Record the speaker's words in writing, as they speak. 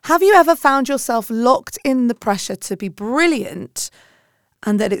Have you ever found yourself locked in the pressure to be brilliant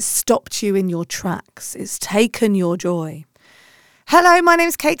and that it's stopped you in your tracks? It's taken your joy. Hello, my name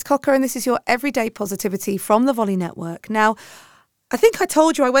is Kate Cocker and this is your Everyday Positivity from the Volley Network. Now, I think I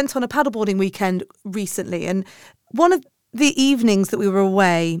told you I went on a paddleboarding weekend recently, and one of the evenings that we were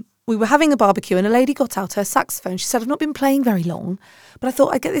away, we were having a barbecue and a lady got out her saxophone. She said, I've not been playing very long, but I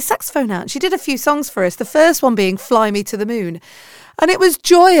thought I'd get this saxophone out. And she did a few songs for us, the first one being Fly Me to the Moon. And it was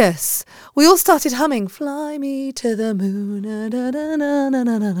joyous. We all started humming, Fly Me to the Moon. Na, na, na, na,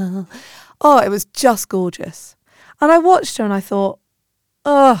 na, na, na. Oh, it was just gorgeous. And I watched her and I thought,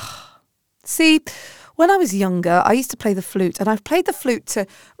 see, when I was younger, I used to play the flute, and I've played the flute to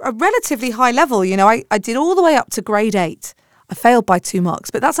a relatively high level. You know, I did all the way up to grade 8. I failed by 2 marks,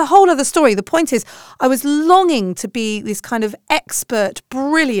 but that's a whole other story. The point is, I was longing to be this kind of expert,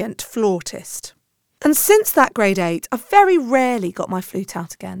 brilliant flautist. And since that grade 8, I very rarely got my flute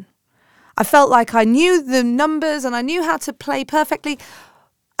out again. I felt like I knew the numbers and I knew how to play perfectly.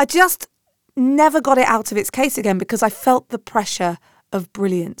 I just never got it out of its case again because I felt the pressure of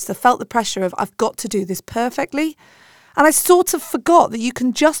brilliance. I felt the pressure of I've got to do this perfectly. And I sort of forgot that you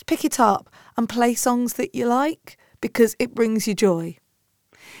can just pick it up and play songs that you like because it brings you joy.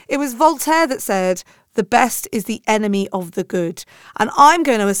 It was Voltaire that said, the best is the enemy of the good. And I'm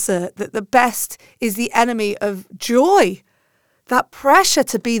going to assert that the best is the enemy of joy. That pressure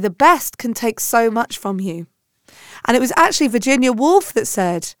to be the best can take so much from you. And it was actually Virginia Woolf that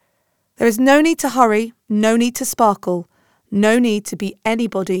said, there is no need to hurry, no need to sparkle, no need to be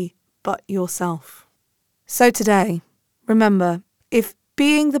anybody but yourself. So today, remember, if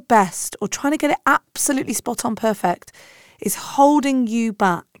being the best or trying to get it absolutely spot on perfect is holding you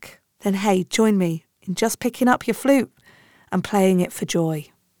back, then hey, join me in just picking up your flute and playing it for joy.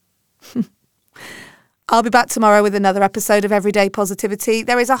 I'll be back tomorrow with another episode of Everyday Positivity.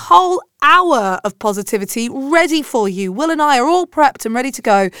 There is a whole hour of positivity ready for you. Will and I are all prepped and ready to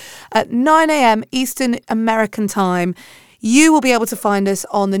go at 9 a.m. Eastern American time. You will be able to find us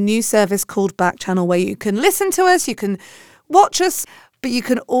on the new service called Back Channel, where you can listen to us, you can watch us, but you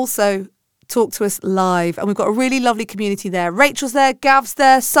can also talk to us live. And we've got a really lovely community there. Rachel's there, Gav's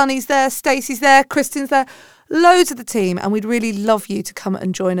there, Sunny's there, Stacey's there, Kristin's there, loads of the team. And we'd really love you to come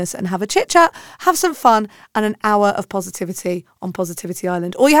and join us and have a chit chat, have some fun, and an hour of positivity on Positivity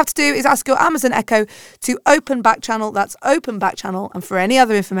Island. All you have to do is ask your Amazon Echo to open Back Channel. That's open Back Channel. And for any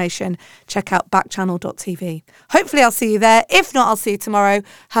other information, check out backchannel.tv. Hopefully I'll see you there. If not, I'll see you tomorrow.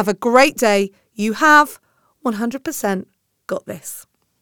 Have a great day. You have 100% got this.